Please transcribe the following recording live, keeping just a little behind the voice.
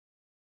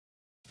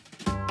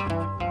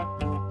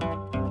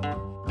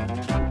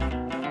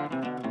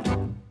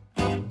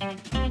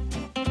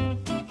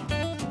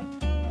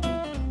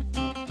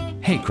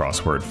Hey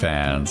crossword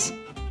fans!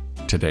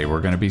 Today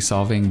we're going to be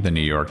solving the New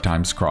York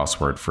Times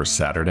crossword for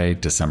Saturday,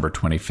 December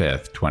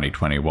 25th,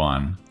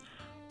 2021.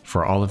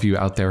 For all of you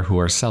out there who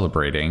are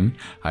celebrating,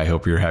 I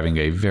hope you're having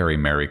a very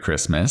Merry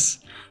Christmas.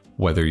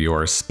 Whether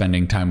you're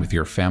spending time with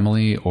your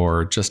family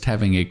or just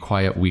having a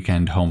quiet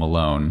weekend home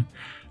alone,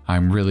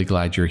 I'm really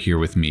glad you're here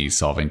with me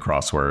solving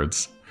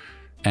crosswords.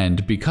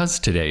 And because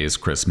today is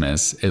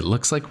Christmas, it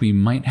looks like we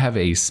might have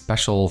a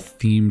special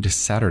themed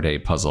Saturday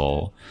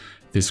puzzle.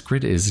 This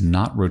grid is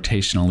not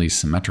rotationally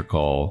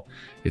symmetrical.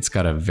 It's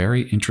got a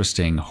very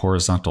interesting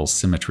horizontal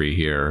symmetry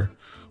here.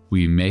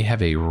 We may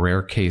have a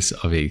rare case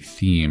of a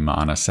theme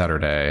on a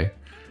Saturday.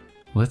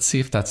 Let's see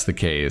if that's the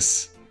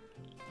case.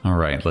 All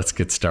right, let's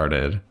get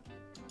started.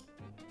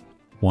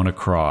 One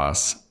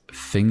across,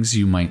 things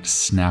you might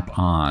snap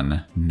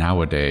on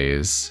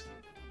nowadays.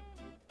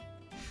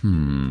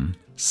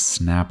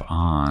 Snap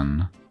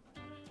on.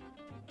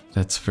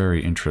 That's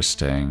very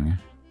interesting.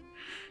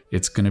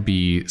 It's going to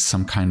be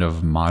some kind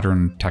of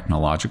modern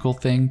technological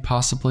thing,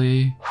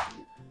 possibly?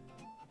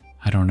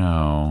 I don't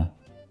know.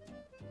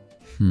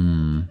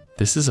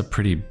 This is a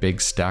pretty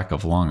big stack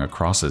of long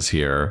acrosses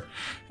here,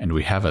 and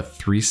we have a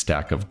 3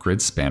 stack of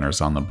grid spanners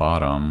on the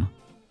bottom.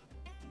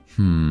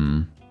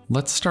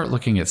 Let's start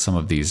looking at some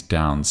of these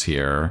downs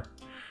here.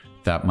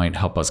 That might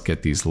help us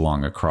get these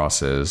long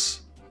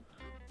acrosses.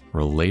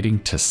 Relating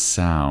to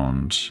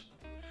sound.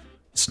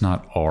 It's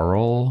not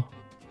aural.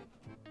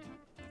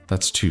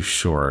 That's too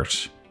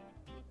short.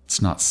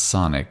 It's not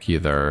sonic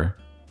either.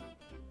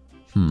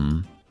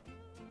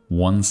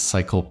 1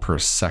 cycle per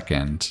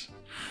second.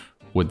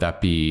 Would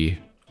that be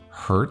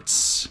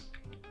hertz?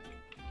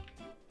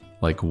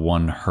 Like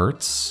 1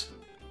 hertz?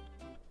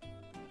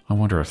 I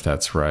wonder if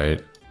that's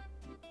right.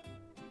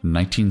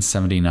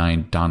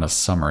 1979 Donna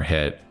Summer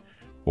hit,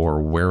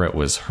 or Where It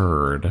Was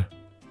Heard.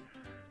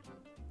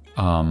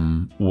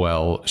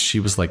 Well, she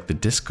was like the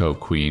disco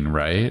queen,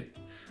 right?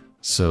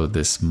 So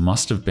this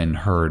must have been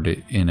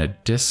heard in a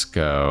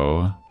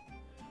disco.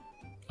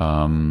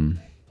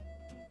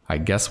 I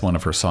guess one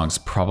of her songs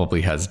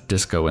probably has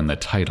disco in the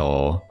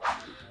title.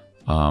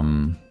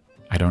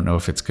 I don't know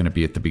if it's going to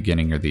be at the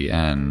beginning or the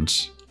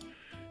end.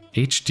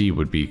 HD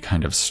would be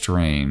kind of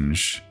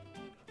strange.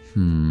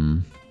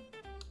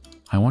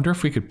 I wonder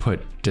if we could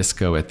put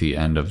disco at the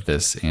end of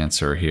this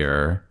answer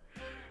here.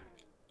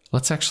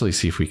 Let's actually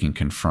see if we can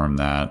confirm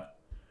that.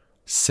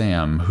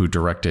 Sam, who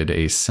directed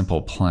A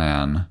Simple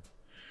Plan.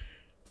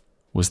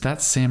 Was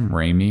that Sam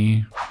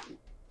Raimi?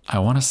 I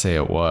want to say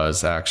it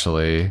was,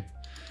 actually.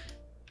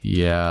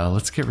 Yeah,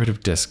 let's get rid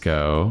of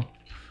disco.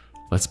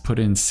 Let's put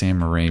in Sam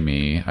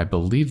Raimi. I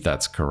believe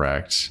that's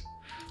correct.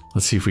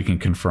 Let's see if we can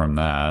confirm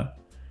that.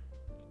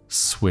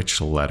 Switch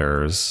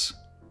letters.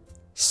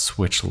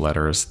 Switch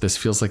letters. This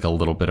feels like a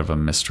little bit of a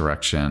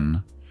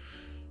misdirection.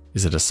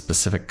 Is it a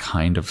specific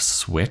kind of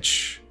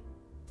switch?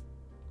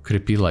 Could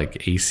it be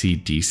like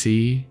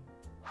AC/DC?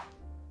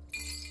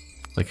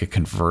 Like a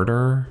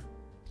converter?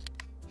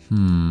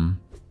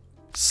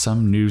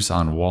 Some news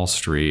on Wall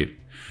Street.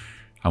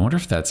 I wonder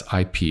if that's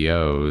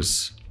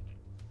IPOs.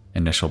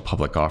 Initial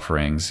public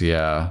offerings,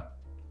 yeah.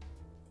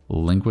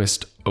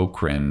 Linguist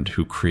Okrand,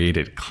 who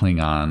created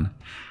Klingon.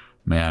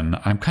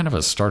 Man, I'm kind of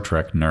a Star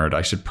Trek nerd.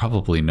 I should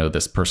probably know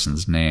this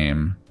person's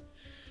name.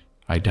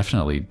 I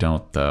definitely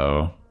don't,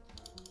 though.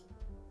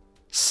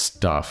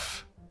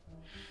 Stuff.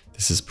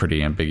 This is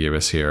pretty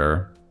ambiguous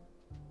here.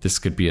 This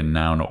could be a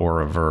noun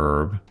or a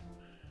verb.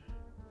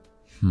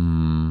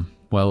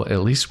 Well,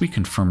 at least we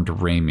confirmed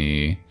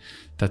Raimi.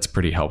 That's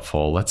pretty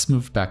helpful. Let's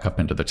move back up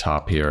into the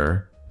top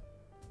here.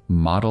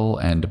 Model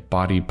and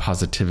body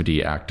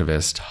positivity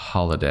activist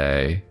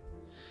Holiday.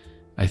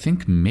 I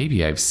think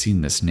maybe I've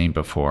seen this name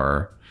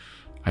before.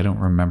 I don't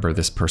remember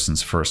this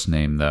person's first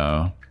name,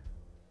 though.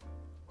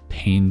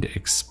 Pained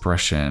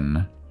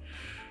expression.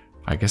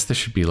 I guess this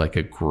should be like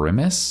a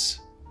grimace?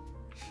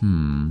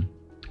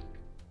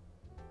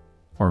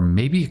 Or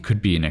maybe it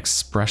could be an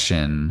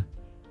expression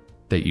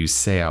that you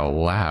say out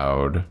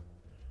loud.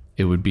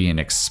 It would be an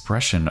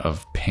expression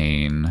of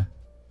pain.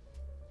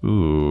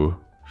 Ooh,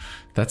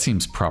 that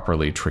seems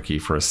properly tricky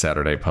for a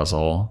Saturday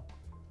puzzle.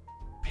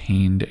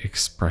 Pained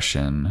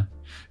expression.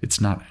 It's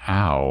not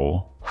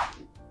ow.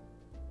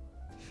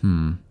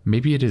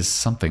 Maybe it is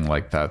something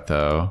like that,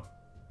 though.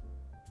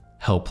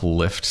 Help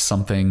lift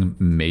something,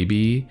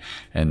 maybe.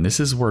 And this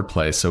is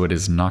wordplay, so it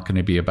is not going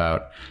to be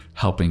about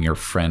helping your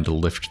friend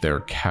lift their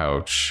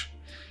couch.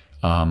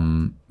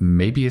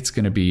 Maybe it's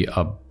going to be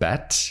a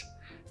bet.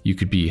 You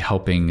could be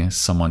helping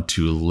someone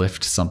to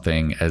lift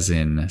something, as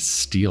in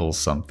steal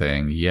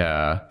something.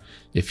 Yeah,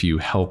 if you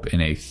help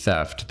in a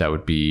theft, that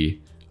would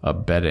be a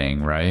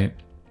betting, right?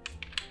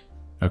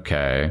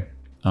 Okay,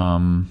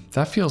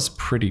 that feels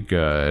pretty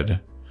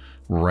good.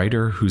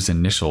 Writer whose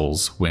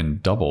initials, when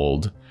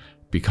doubled,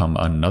 become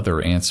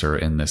another answer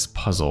in this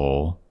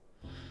puzzle.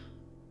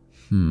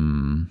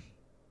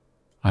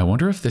 I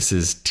wonder if this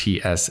is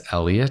T.S.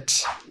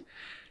 Eliot,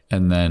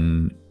 and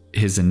then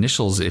his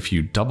initials, if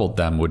you doubled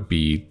them, would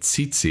be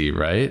Tsitsi,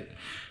 right?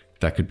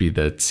 That could be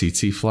the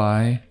tsetse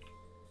fly.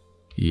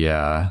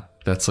 Yeah,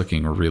 That's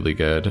looking really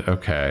good.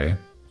 Okay.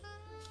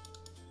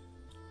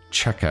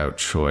 Checkout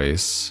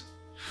choice.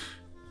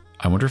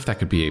 I wonder if that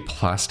could be a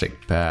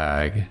plastic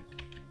bag.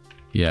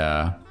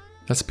 Yeah,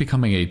 that's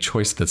becoming a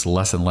choice that's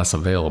less and less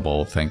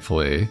available,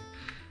 thankfully.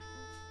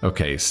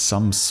 Okay,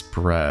 some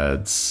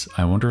spreads.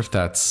 I wonder if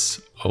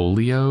that's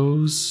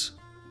oleos?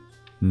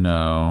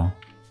 No.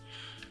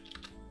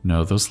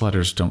 No, those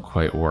letters don't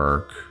quite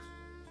work.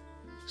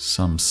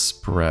 Some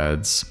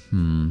spreads.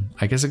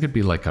 I guess it could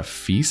be like a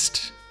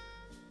feast.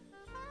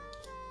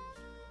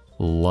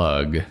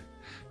 Lug.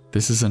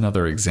 This is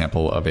another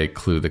example of a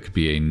clue that could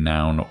be a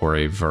noun or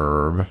a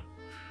verb.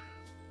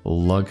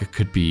 Lug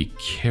could be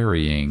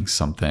carrying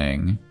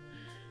something.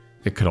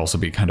 It could also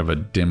be kind of a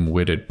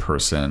dim-witted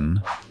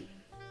person.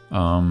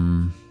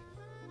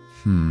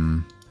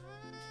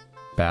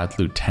 Bad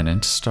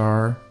Lieutenant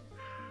star?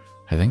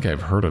 I think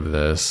I've heard of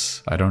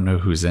this. I don't know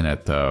who's in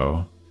it,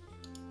 though.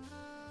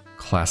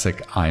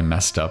 Classic I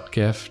messed up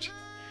gift?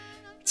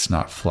 It's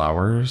not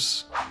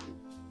flowers?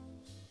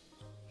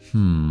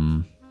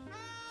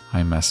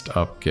 I messed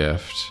up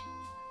gift.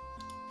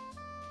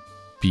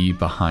 Be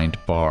behind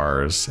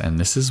bars. And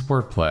this is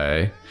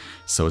wordplay,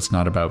 so it's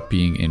not about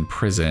being in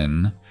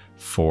prison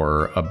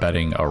for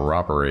abetting a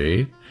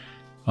robbery.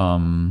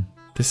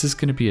 This is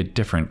going to be a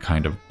different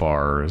kind of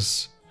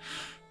bars.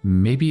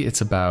 Maybe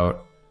it's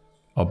about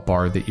a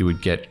bar that you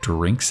would get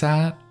drinks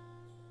at?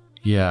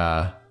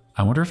 Yeah.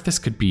 I wonder if this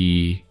could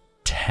be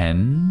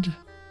tend?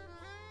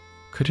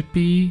 Could it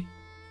be?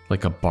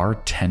 Like a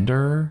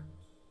bartender?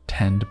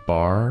 Tend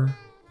bar?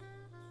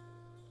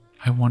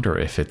 I wonder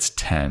if it's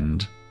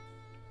tend.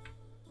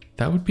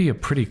 That would be a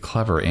pretty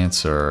clever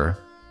answer.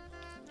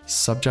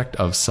 Subject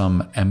of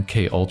some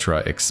MK Ultra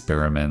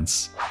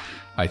experiments.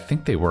 I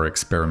think they were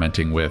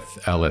experimenting with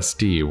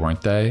LSD,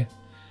 weren't they?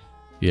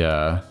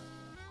 Yeah.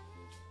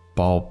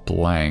 Ball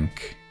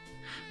blank.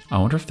 I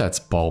wonder if that's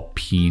ball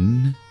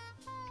peen.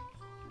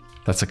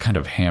 That's a kind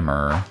of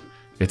hammer.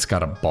 It's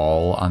got a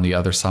ball on the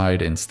other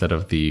side instead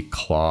of the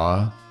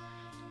claw.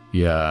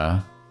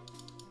 Yeah.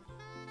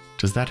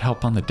 Does that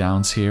help on the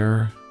downs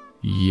here?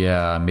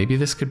 Yeah, maybe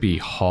this could be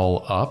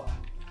haul up.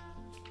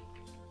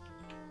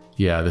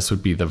 Yeah, this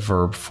would be the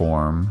verb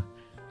form.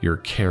 You're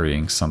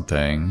carrying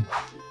something.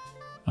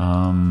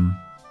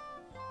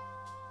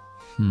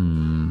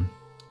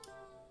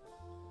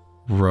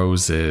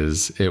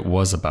 Roses. It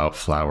was about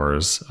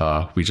flowers.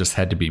 We just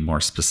had to be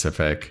more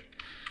specific.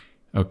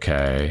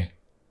 Okay.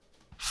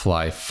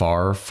 Fly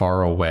far,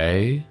 far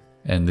away.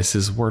 And this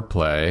is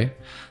wordplay.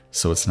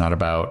 So it's not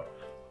about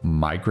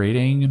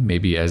migrating,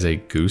 maybe as a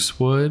goose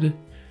would.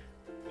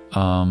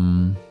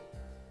 I'm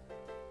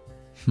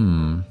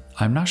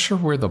not sure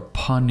where the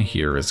pun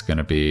here is going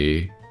to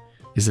be.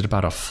 Is it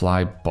about a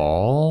fly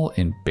ball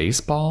in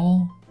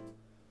baseball?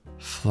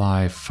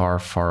 Fly far,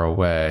 far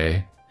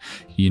away.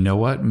 You know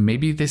what?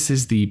 Maybe this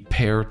is the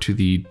pair to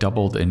the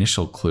doubled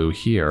initial clue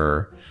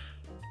here.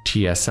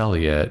 T.S.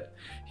 Eliot.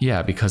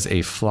 Yeah, because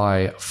a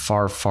fly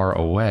far, far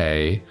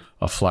away,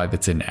 a fly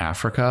that's in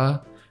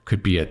Africa,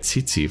 could be a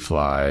tsetse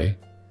fly.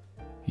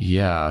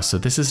 Yeah, so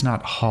this is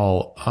not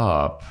haul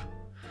up.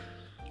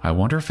 I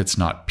wonder if it's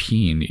not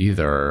peen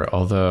either,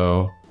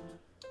 although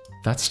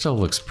that still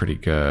looks pretty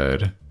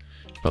good.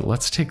 But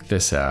let's take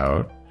this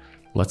out.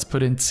 Let's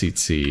put in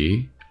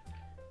tsetse.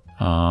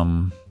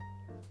 Oh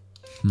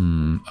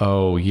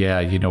yeah,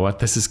 you know what?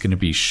 This is going to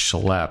be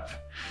schlep.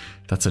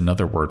 That's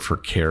another word for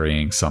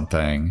carrying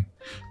something.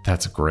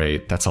 That's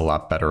great. That's a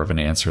lot better of an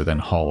answer than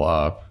haul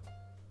up.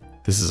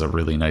 This is a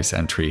really nice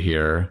entry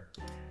here.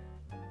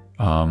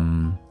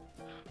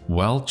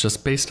 Well,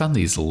 just based on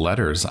these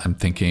letters, I'm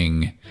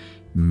thinking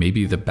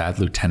maybe the Bad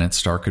Lieutenant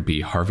star could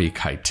be Harvey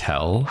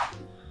Keitel.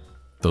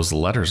 Those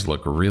letters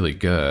look really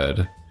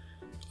good.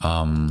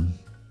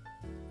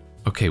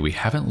 Okay, we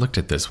haven't looked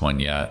at this one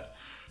yet.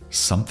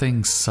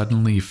 Something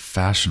suddenly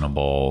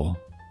fashionable.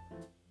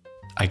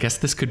 I guess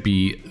this could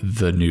be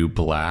the new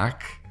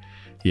black.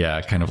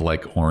 Yeah, kind of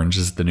like orange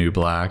is the new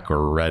black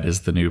or red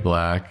is the new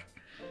black.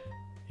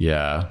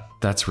 Yeah,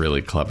 that's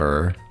really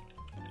clever.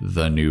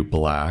 The new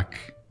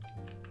black.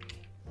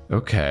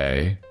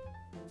 Okay.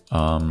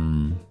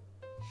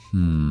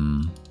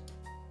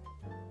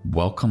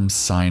 Welcome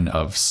sign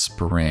of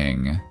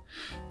spring.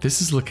 This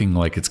is looking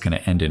like it's going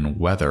to end in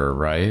weather,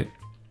 right?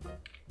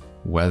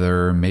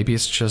 Weather, maybe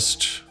it's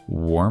just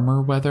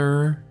warmer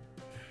weather?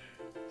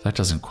 That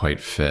doesn't quite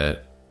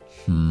fit.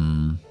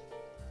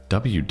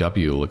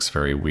 WW looks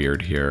very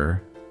weird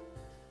here.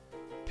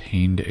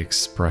 Pained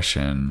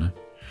expression.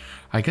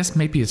 I guess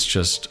maybe it's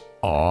just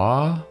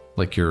awe,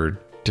 like you're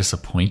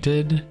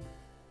disappointed.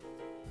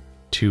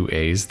 2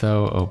 A's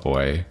though, oh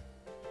boy.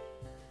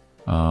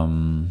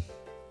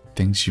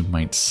 Things you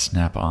might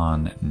snap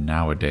on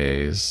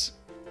nowadays.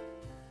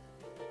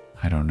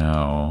 I don't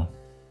know.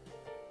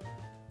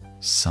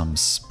 Some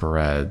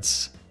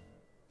spreads.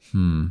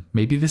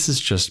 Maybe this is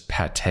just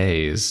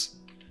pâtés.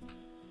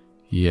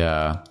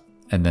 Yeah,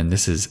 and then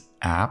this is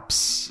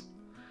apps.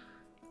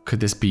 Could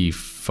this be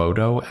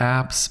photo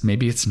apps?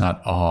 Maybe it's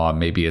not aw,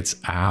 maybe it's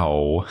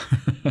ow.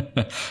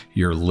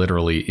 You're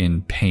literally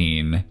in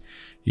pain.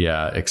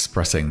 Yeah,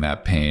 expressing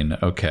that pain.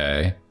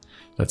 Okay,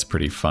 that's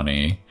pretty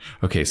funny.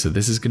 Okay, so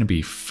this is going to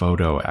be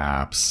photo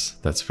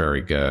apps. That's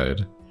very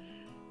good.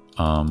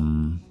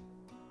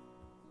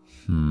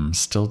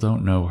 Still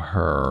don't know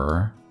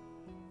her.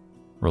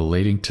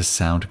 Relating to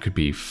sound could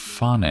be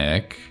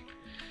phonic.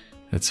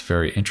 That's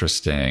very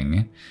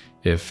interesting.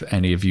 If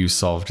any of you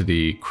solved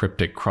the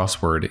cryptic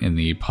crossword in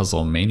the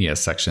Puzzle Mania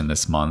section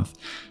this month,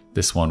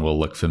 this one will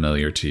look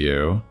familiar to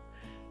you.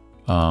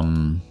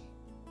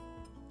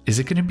 Is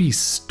it going to be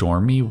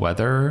stormy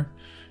weather?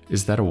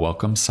 Is that a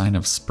welcome sign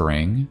of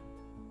spring?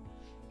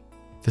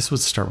 This would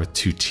start with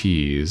 2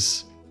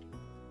 T's.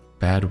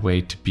 Bad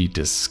way to be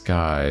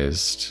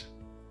disguised.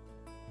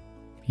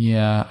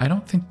 Yeah, I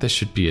don't think this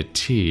should be a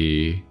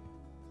T.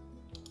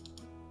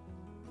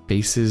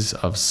 Bases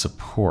of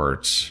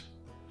support.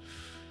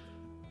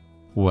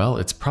 Well,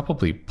 it's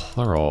probably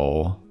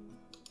plural.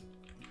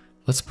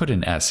 Let's put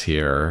an S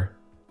here.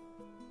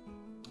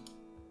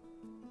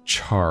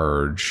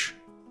 Charge.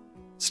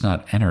 It's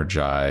not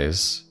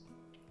energize.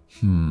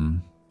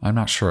 I'm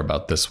not sure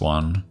about this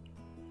one.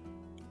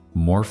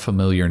 More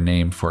familiar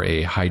name for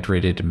a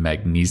hydrated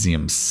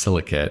magnesium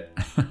silicate.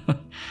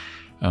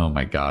 Oh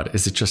my god,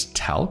 is it just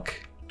talc?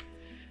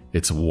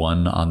 It's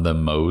 1 on the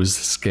Mohs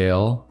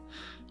scale.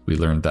 We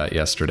learned that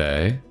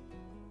yesterday.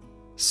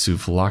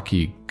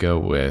 Souvlaki go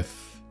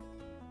with.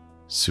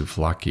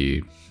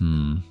 Souvlaki,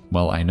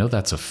 well, I know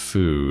that's a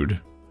food.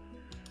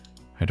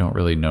 I don't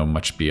really know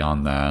much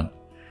beyond that.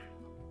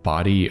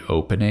 Body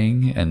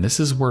opening, and this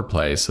is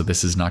wordplay, so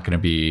this is not going to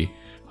be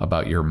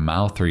about your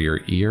mouth or your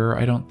ear,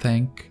 I don't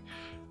think.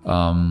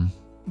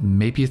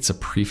 Maybe it's a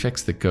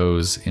prefix that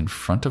goes in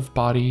front of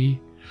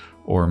body,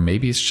 or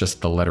maybe it's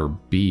just the letter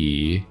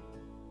B.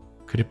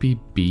 Could it be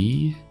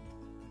B?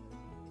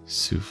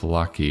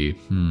 Souvlaki,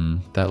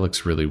 that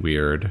looks really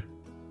weird.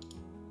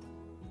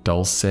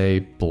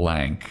 Dulce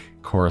blank,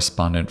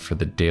 correspondent for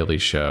The Daily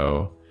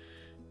Show,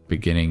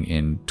 beginning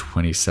in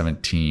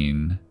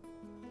 2017.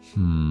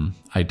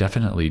 I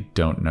definitely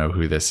don't know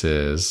who this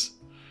is.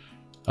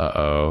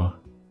 Uh-oh.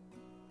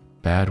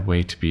 Bad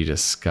way to be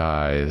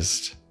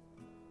disguised.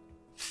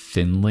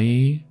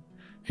 Thinly?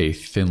 A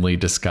thinly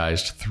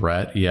disguised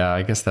threat? Yeah,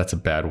 I guess that's a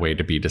bad way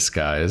to be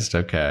disguised.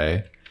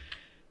 Okay.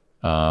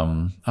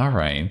 All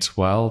right.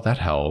 Well, that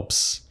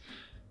helps.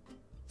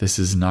 This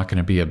is not going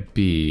to be a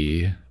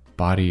B.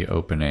 Body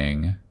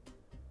opening.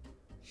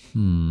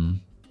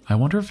 I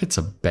wonder if it's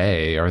a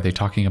bay. Are they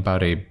talking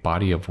about a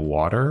body of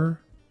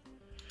water?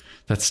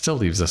 That still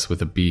leaves us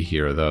with a B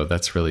here, though.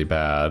 That's really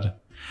bad.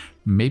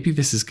 Maybe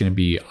this is going to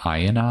be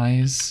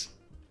ionize.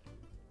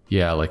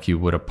 Yeah, like you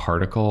would a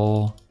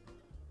particle.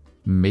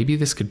 Maybe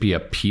this could be a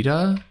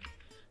pita.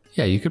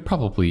 Yeah, you could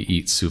probably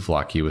eat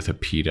souvlaki with a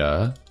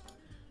pita.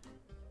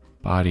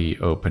 Body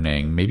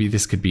opening. Maybe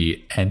this could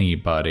be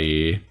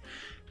anybody.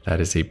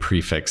 That is a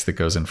prefix that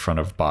goes in front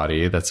of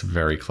body. That's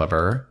very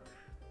clever.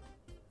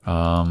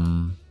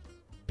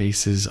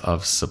 Bases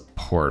of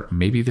support.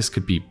 Maybe this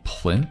could be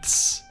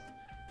plinths.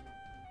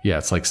 Yeah,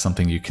 it's like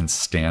something you can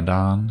stand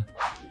on.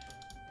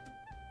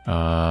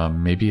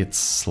 Maybe it's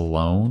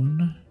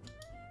Sloan.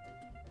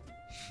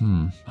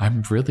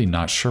 I'm really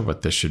not sure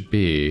what this should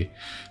be.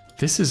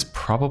 This is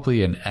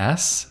probably an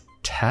S?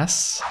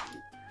 Tess?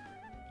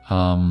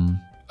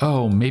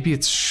 Oh, maybe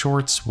it's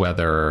Shortz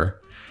weather.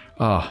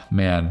 Oh,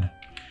 man.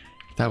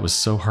 That was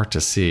so hard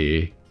to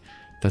see.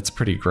 That's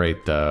pretty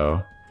great,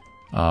 though.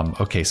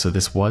 Okay, so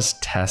this was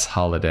Tess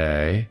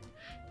Holiday.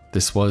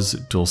 This was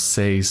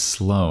Dulce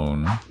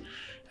Sloan.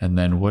 And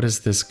then what is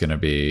this gonna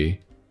be?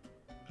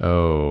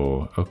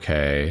 Oh,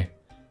 okay.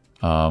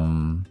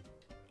 On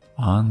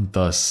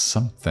the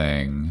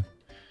something.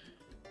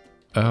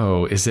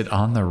 Oh, is it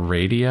on the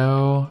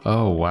radio?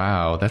 Oh,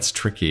 wow, that's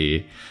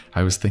tricky.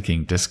 I was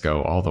thinking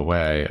disco all the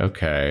way.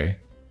 Okay.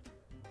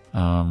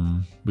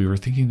 We were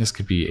thinking this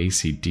could be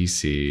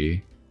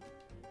AC/DC.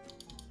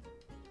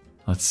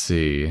 Let's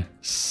see.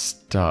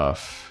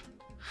 Stuff.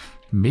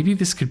 Maybe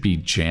this could be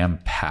Jam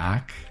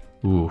Pack.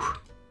 Ooh,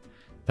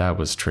 that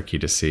was tricky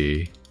to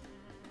see.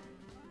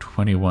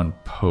 21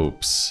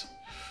 Popes.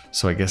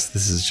 So I guess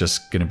this is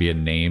just going to be a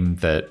name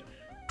that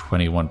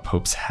 21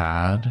 Popes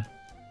had.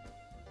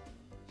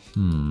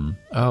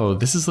 Oh,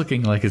 this is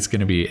looking like it's going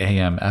to be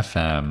AM,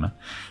 FM.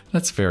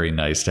 That's very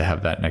nice to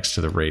have that next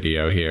to the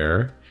radio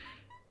here.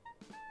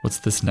 What's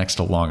this next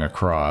along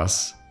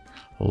across?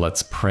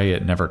 Let's pray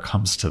it never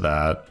comes to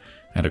that.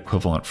 An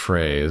equivalent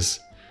phrase.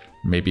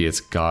 Maybe it's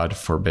God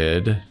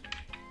forbid.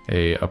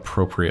 A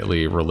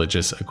appropriately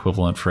religious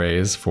equivalent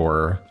phrase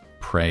for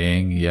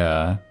praying.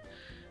 Yeah.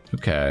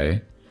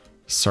 Okay.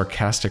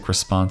 Sarcastic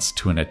response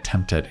to an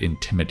attempt at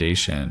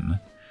intimidation.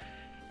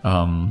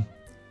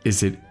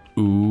 Is it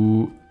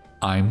ooh,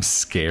 I'm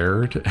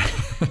scared?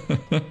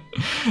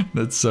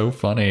 That's so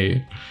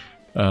funny.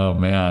 Oh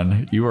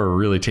man, you are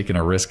really taking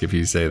a risk if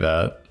you say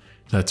that.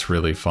 That's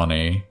really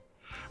funny.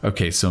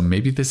 Okay, so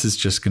maybe this is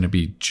just going to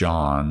be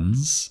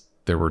John's.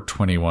 there were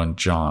 21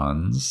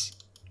 Johns.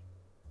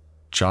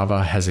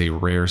 Java has a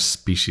rare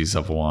species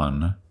of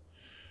one.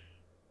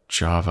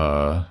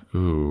 Java,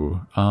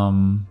 ooh.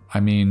 I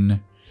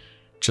mean,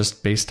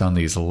 just based on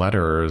these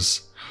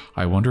letters,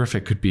 I wonder if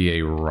it could be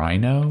a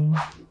rhino?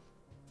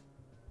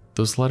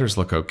 Those letters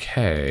look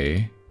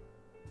okay.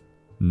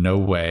 No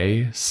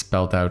way,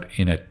 spelled out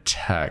in a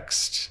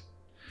text.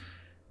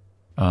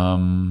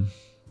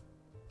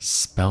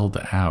 Spelled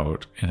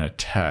out in a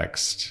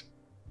text.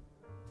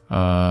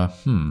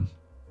 I'm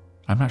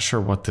not sure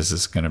what this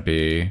is gonna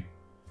be.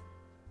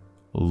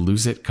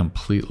 Lose it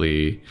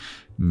completely.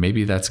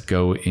 Maybe that's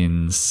go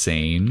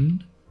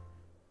insane.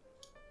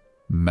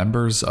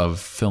 Members of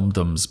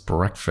Filmdom's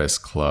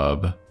Breakfast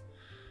Club.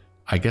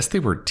 I guess they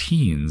were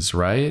teens,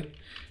 right?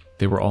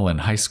 They were all in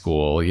high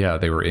school. Yeah,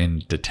 they were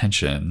in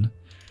detention.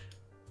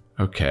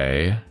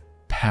 Okay.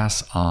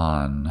 Pass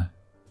on.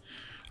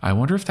 I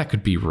wonder if that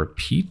could be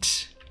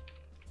repeat?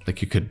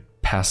 Like you could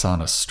pass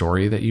on a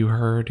story that you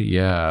heard?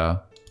 Yeah.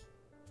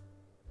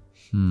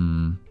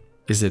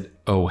 Is it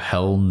oh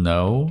hell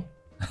no?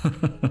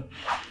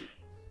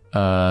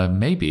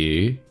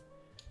 Maybe.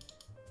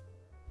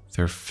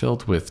 They're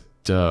filled with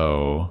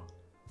dough.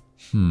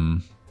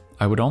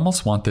 I would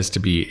almost want this to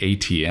be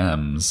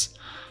ATMs,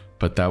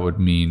 but that would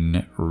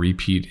mean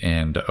repeat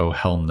and oh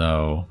hell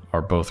no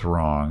are both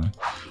wrong.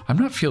 I'm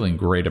not feeling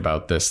great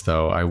about this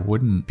though. I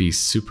wouldn't be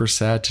super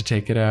sad to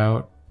take it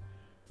out.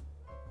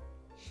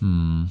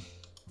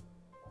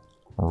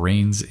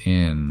 Reigns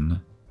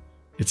in.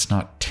 It's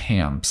not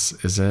Tamps,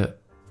 is it?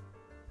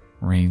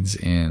 Reigns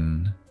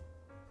in.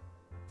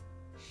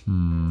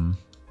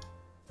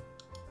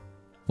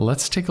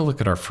 Let's take a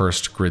look at our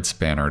first grid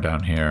spanner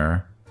down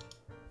here.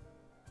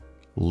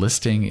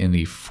 Listing in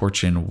the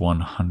Fortune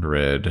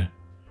 100.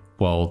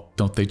 Well,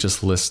 don't they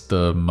just list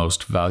the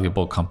most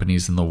valuable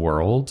companies in the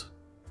world?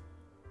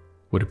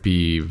 Would it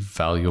be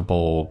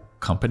valuable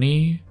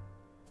company?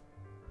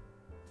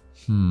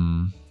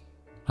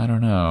 I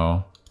don't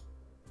know.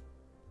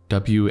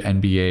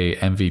 WNBA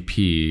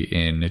MVP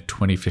in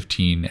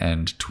 2015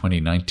 and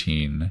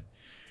 2019.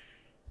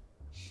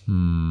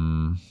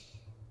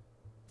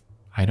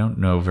 I don't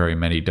know very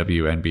many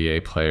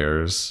WNBA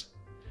players.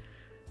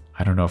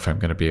 I don't know if I'm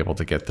going to be able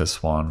to get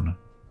this one.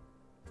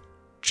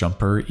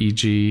 Jumper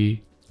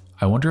EG.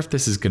 I wonder if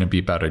this is going to be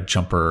about a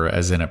jumper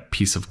as in a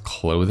piece of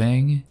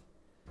clothing.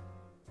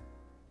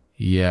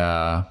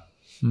 Yeah.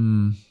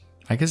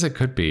 I guess it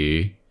could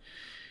be.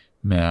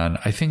 Man,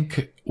 I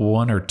think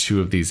one or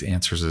two of these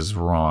answers is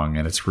wrong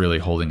and it's really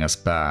holding us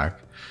back.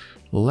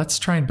 Let's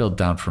try and build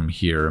down from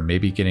here.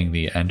 Maybe getting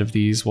the end of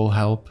these will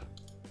help.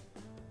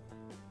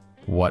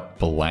 What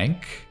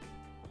blank?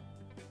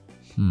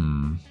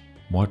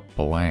 What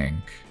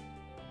blank?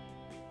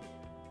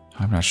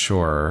 I'm not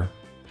sure.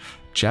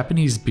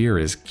 Japanese beer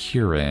is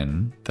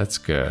Kirin. That's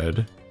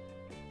good.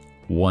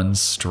 One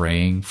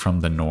straying from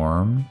the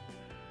norm.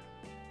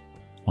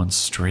 One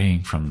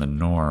straying from the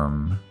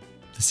norm.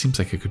 This seems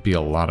like it could be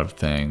a lot of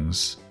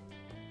things.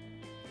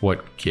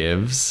 What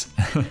gives?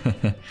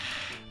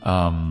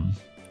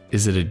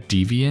 Is it a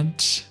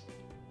deviant?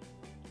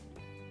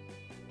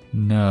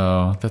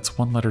 No, that's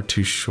one letter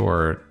too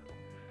short.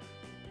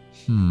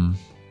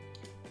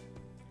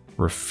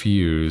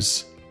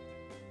 Refuse.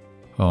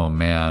 Oh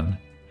man.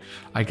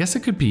 I guess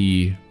it could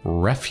be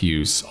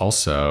refuse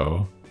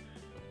also.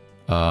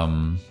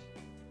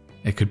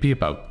 It could be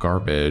about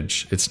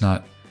garbage. It's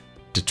not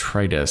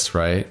detritus,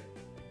 right?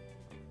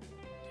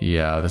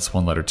 Yeah, that's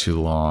one letter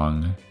too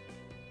long.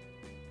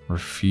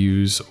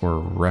 Refuse or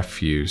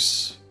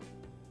refuse.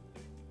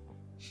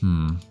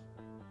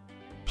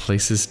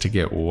 Places to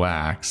get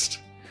waxed.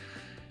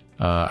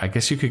 I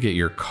guess you could get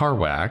your car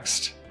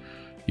waxed.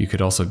 You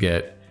could also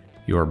get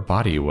your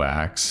body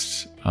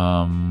waxed.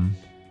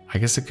 I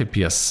guess it could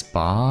be a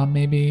spa,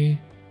 maybe?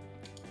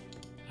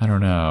 I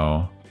don't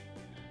know.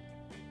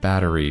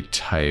 Battery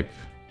type.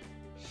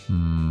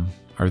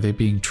 Are they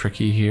being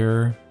tricky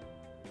here?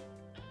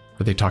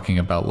 Are they talking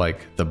about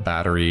like the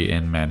battery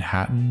in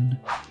Manhattan?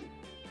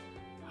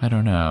 I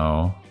don't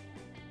know.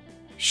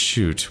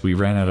 Shoot, we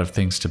ran out of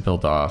things to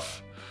build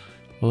off.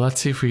 Well,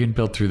 let's see if we can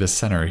build through the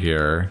center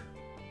here.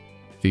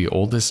 The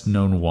oldest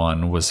known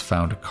one was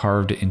found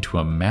carved into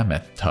a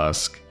mammoth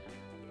tusk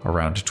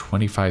around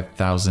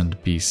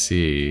 25,000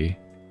 BC.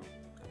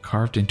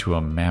 Carved into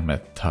a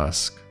mammoth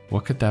tusk.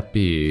 What could that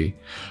be?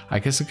 I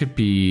guess it could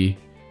be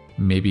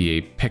maybe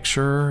a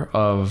picture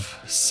of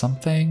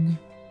something?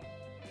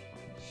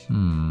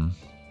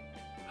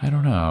 I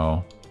don't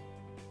know.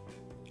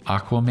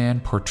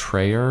 Aquaman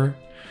portrayer?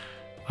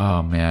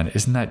 Oh man,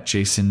 isn't that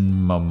Jason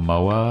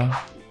Momoa?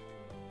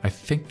 I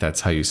think that's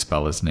how you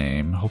spell his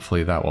name.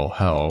 Hopefully that will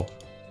help.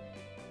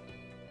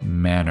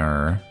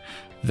 Manner.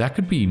 That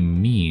could be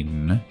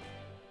mean.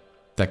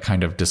 That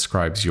kind of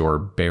describes your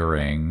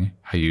bearing,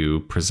 how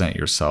you present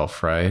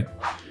yourself, right?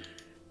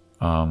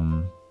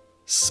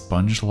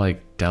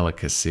 Sponge-like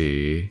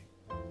delicacy.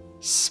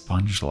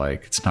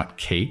 Sponge-like. It's not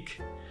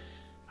cake?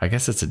 I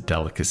guess it's a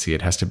delicacy.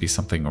 It has to be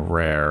something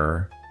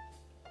rare.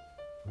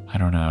 I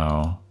don't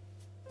know.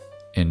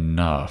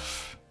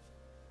 Enough.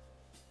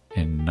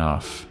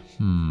 Enough.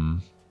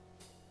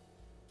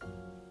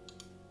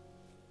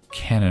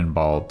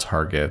 Cannonball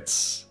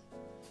targets.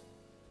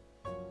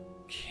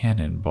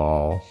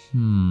 Cannonball.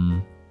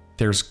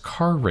 There's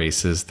car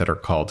races that are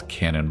called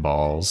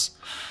cannonballs.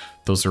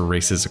 Those are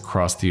races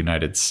across the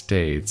United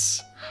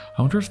States.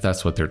 I wonder if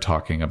that's what they're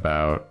talking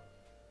about.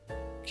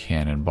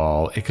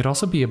 Cannonball. It could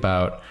also be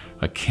about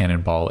a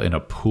cannonball in a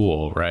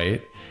pool,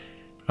 right?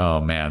 Oh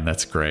man,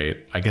 that's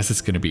great. I guess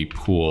it's going to be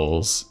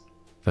pools.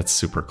 That's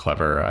super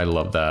clever. I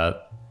love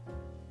that.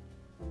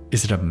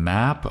 Is it a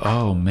map?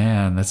 Oh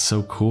man, that's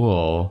so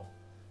cool.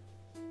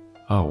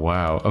 Oh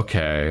wow,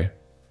 okay.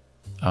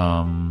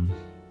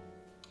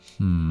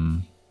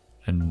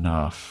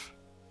 Enough.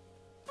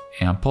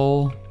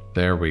 Ample?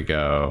 There we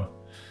go.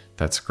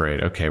 That's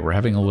great. Okay, we're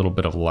having a little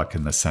bit of luck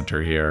in the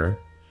center here.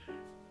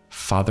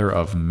 Father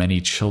of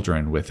many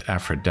children with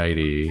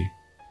Aphrodite.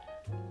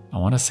 I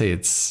want to say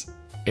it's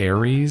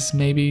Aries,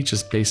 maybe,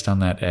 just based on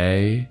that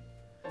A.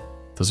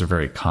 Those are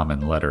very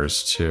common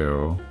letters,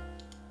 too.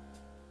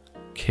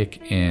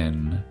 Kick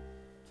in.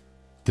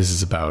 This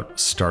is about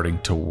starting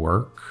to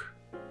work.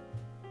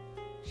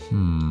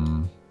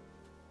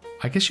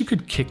 I guess you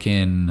could kick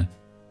in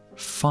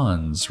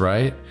funds,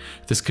 right?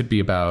 This could be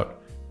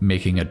about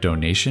making a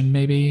donation,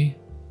 maybe?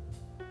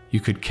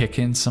 You could kick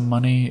in some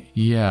money.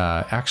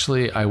 Yeah,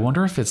 actually, I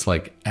wonder if it's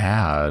like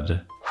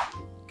add.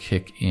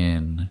 Kick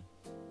in.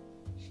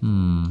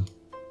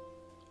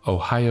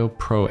 Ohio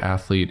pro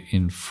athlete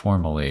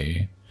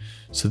informally.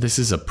 So this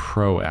is a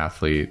pro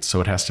athlete,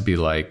 so it has to be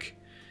like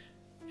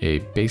a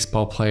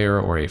baseball player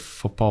or a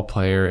football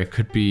player. It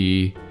could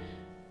be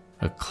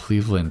a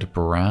Cleveland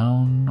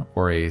Brown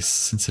or a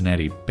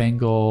Cincinnati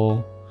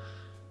Bengal.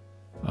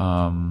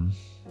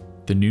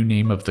 The new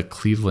name of the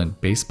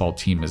Cleveland baseball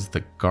team is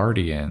the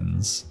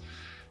Guardians.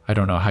 I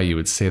don't know how you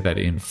would say that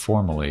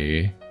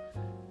informally.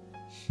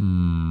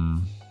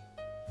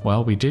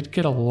 Well, we did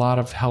get a lot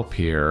of help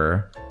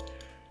here.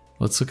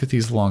 Let's look at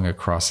these long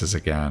acrosses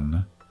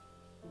again.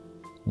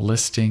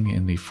 Listing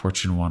in the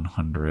Fortune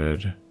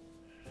 100.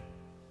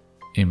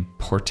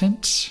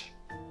 Important?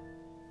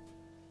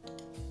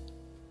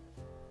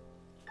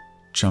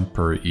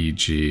 Jumper,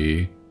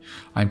 e.g.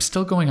 I'm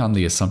still going on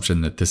the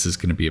assumption that this is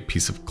going to be a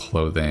piece of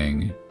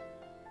clothing.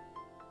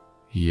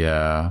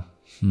 Yeah.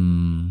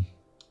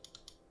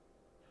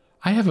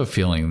 I have a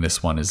feeling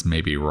this one is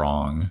maybe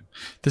wrong.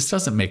 This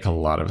doesn't make a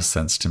lot of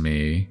sense to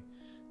me.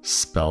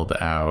 Spelled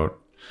out.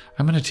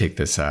 I'm going to take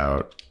this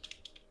out.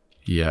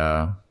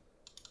 Yeah.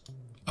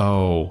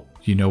 Oh,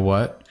 you know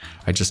what?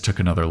 I just took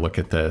another look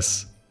at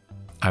this.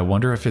 I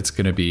wonder if it's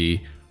going to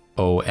be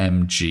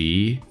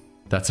OMG.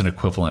 That's an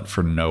equivalent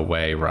for no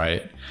way,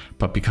 right?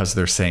 But because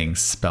they're saying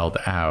spelled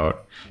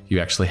out, you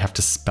actually have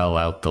to spell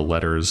out the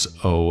letters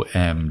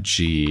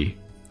OMG.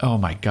 Oh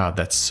my God,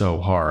 that's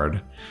so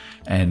hard.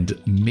 And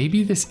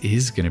maybe this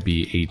is going to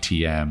be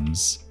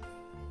ATMs.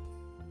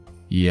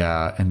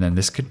 Yeah, and then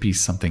this could be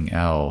something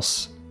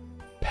else.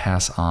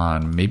 Pass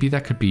on. Maybe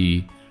that could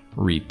be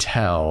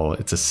retell.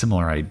 It's a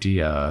similar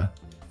idea.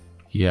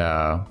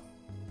 Yeah.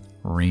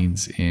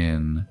 Reins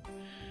in.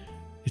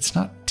 It's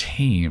not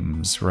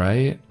Thames,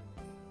 right?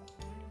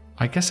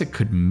 I guess it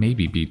could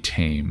maybe be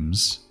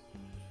Thames.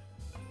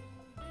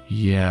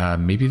 Yeah,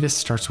 maybe this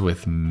starts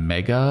with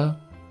mega.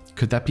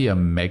 Could that be a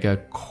mega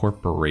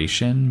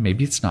corporation?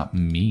 Maybe it's not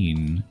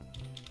mean.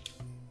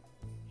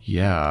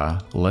 Yeah,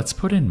 let's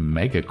put in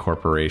mega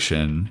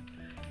corporation.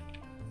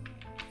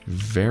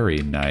 Very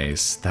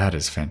nice. That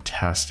is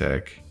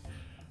fantastic.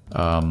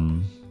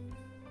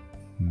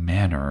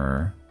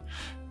 Manner.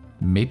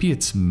 Maybe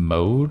it's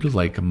mode,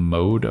 like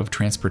mode of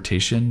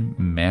transportation,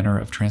 manner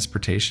of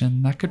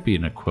transportation. That could be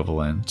an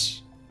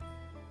equivalent.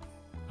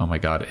 Oh my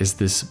God, is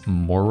this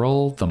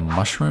moral, the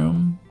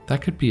mushroom?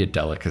 That could be a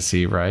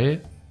delicacy,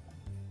 right?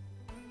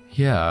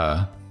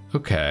 Yeah,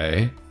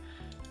 okay.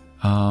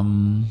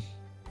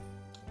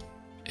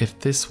 If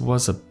this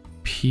was a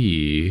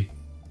P,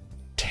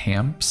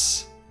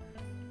 tamps,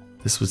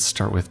 this would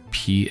start with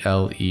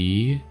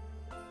PLE.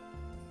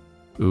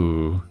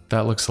 Ooh,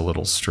 that looks a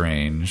little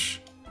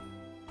strange.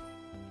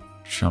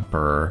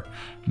 Jumper.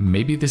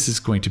 Maybe this is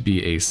going to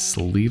be a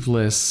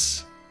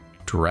sleeveless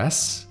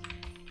dress?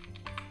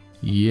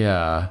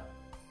 Yeah,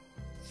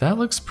 that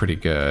looks pretty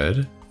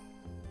good.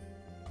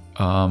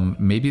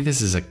 Maybe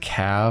this is a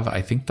Cav.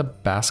 I think the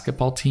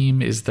basketball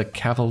team is the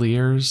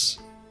Cavaliers.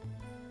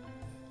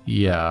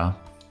 Yeah.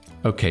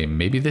 Okay,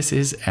 maybe this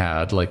is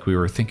add like we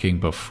were thinking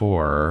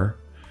before.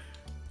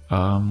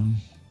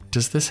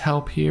 Does this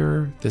help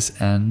here? This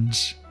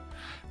end?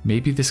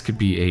 Maybe this could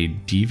be a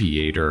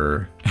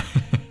deviator.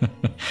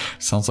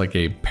 Sounds like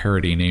a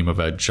parody name of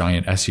a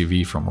giant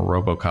SUV from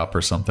RoboCop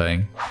or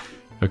something.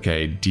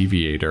 Okay,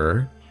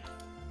 deviator.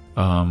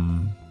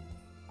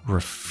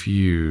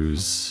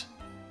 Refuse.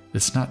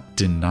 It's not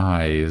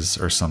denies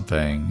or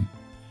something.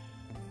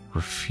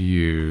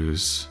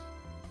 Refuse.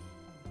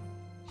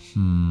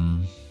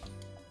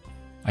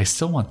 I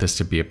still want this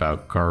to be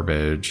about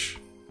garbage.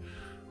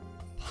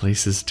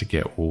 Places to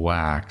get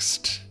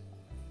waxed.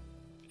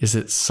 Is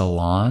it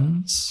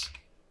salons?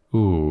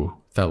 Ooh,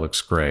 that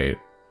looks great.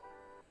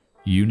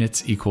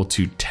 Units equal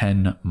to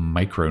 10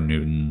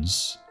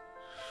 micronewtons.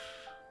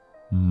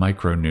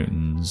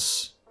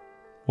 Micronewtons.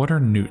 What are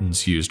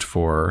newtons used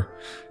for?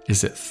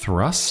 Is it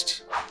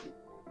thrust?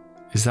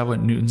 Is that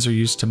what newtons are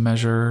used to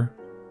measure?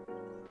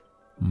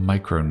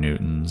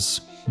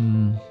 Micronewtons.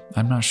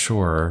 I'm not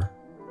sure.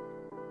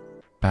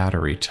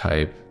 Battery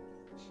type.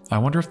 I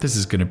wonder if this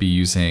is going to be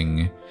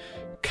using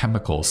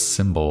chemical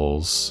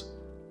symbols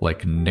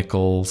like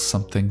nickel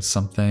something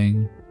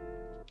something.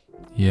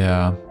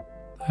 Yeah,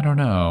 I don't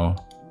know.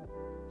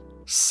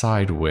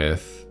 Side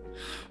with.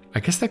 I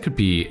guess that could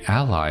be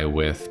ally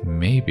with,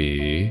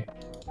 maybe.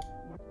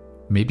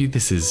 Maybe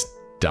this is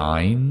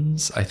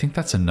dynes? I think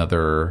that's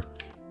another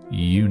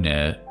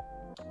unit.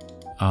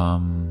 I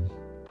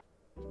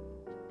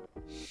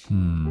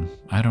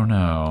don't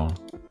know.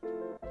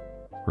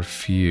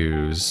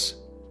 Refuse.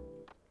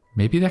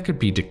 Maybe that could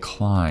be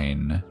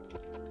decline.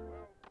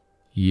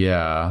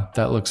 Yeah,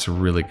 that looks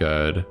really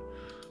good.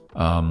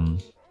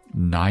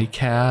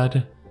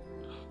 NICAD?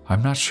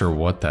 I'm not sure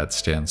what that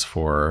stands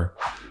for.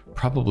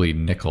 Probably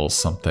nickel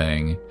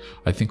something.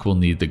 I think we'll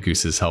need the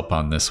goose's help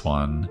on this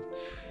one.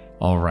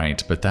 All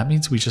right, but that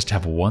means we just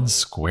have one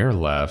square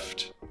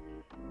left.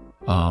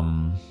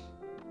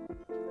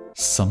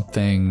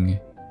 Something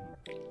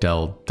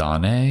del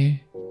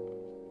Dane?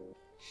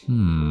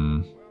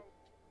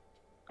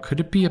 Could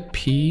it be a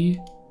P?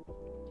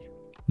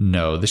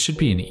 No, this should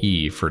be an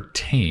E for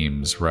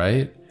Thames,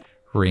 right?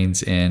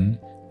 Reigns in,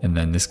 and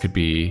then this could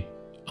be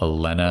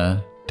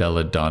Elena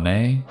della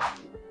Dane.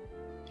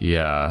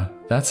 Yeah,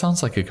 that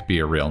sounds like it could be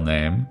a real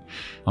name.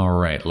 All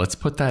right, let's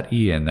put that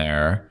E in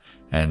there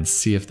and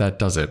see if that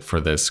does it for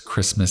this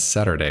Christmas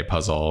Saturday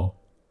puzzle.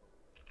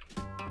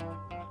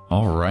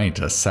 All right,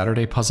 a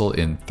Saturday puzzle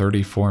in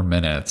 34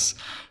 minutes.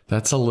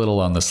 That's a little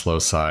on the slow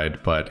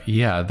side, but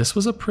yeah, this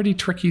was a pretty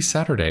tricky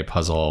Saturday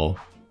puzzle.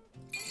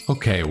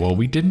 Okay, well,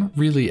 we didn't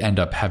really end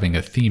up having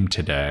a theme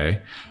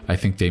today. I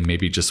think they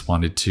maybe just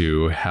wanted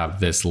to have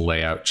this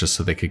layout just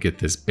so they could get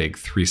this big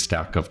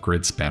 3-stack of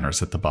grid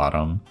spanners at the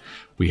bottom.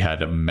 We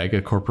had a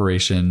Mega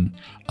Corporation,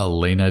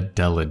 Elena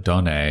della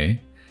Dane,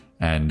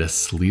 and a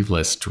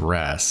sleeveless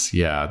dress.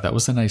 Yeah, that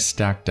was a nice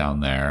stack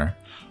down there.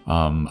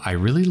 I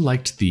really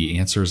liked the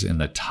answers in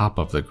the top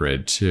of the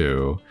grid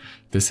too.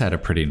 This had a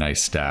pretty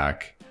nice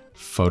stack.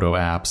 Photo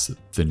apps,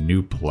 the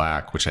new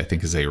black, which I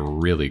think is a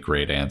really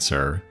great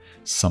answer.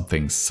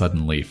 Something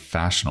suddenly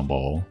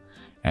fashionable.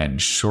 And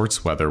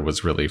Shortz weather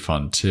was really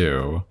fun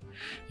too.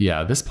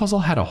 Yeah, this puzzle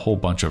had a whole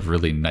bunch of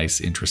really nice,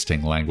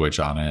 interesting language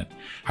on it.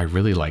 I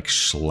really like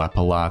schlep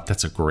a lot.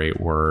 That's a great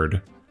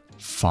word.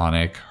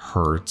 Phonic,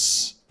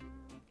 hertz.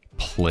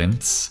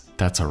 Plinths.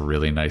 That's a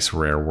really nice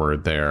rare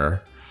word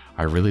there.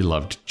 I really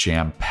loved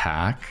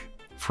jam-pack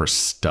for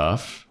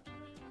stuff.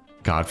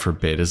 God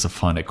forbid is a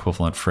fun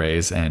equivalent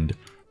phrase, and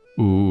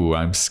ooh,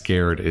 I'm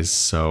scared is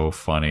so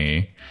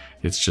funny.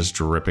 It's just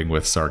dripping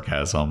with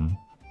sarcasm.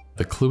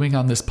 The cluing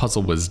on this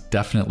puzzle was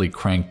definitely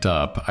cranked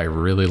up. I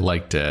really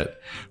liked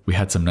it. We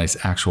had some nice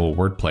actual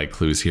wordplay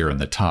clues here in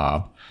the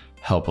top.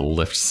 Help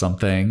lift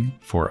something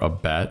for a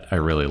bet. I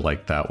really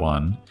liked that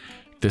one.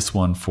 This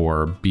one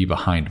for be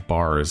behind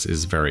bars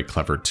is very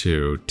clever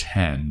too.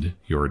 Tend,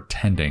 you're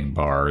tending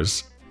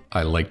bars.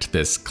 I liked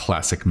this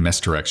classic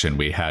misdirection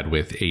we had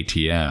with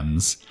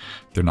ATMs.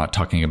 They're not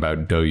talking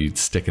about dough you'd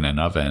stick in an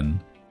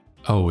oven.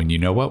 Oh, and you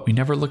know what? We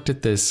never looked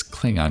at this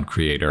Klingon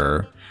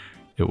creator.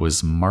 It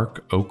was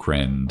Mark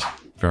Okrand.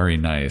 Very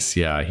nice.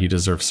 Yeah, he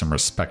deserves some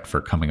respect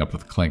for coming up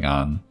with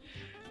Klingon.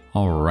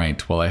 All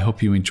right, well, I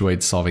hope you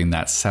enjoyed solving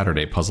that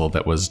Saturday puzzle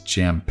that was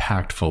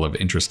jam-packed full of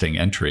interesting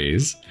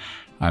entries.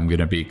 I'm going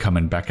to be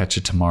coming back at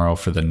you tomorrow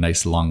for the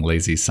nice long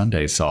lazy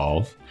Sunday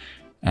solve.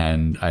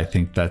 And I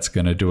think that's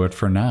going to do it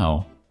for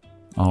now.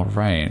 All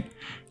right,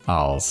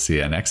 I'll see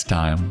you next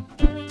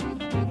time.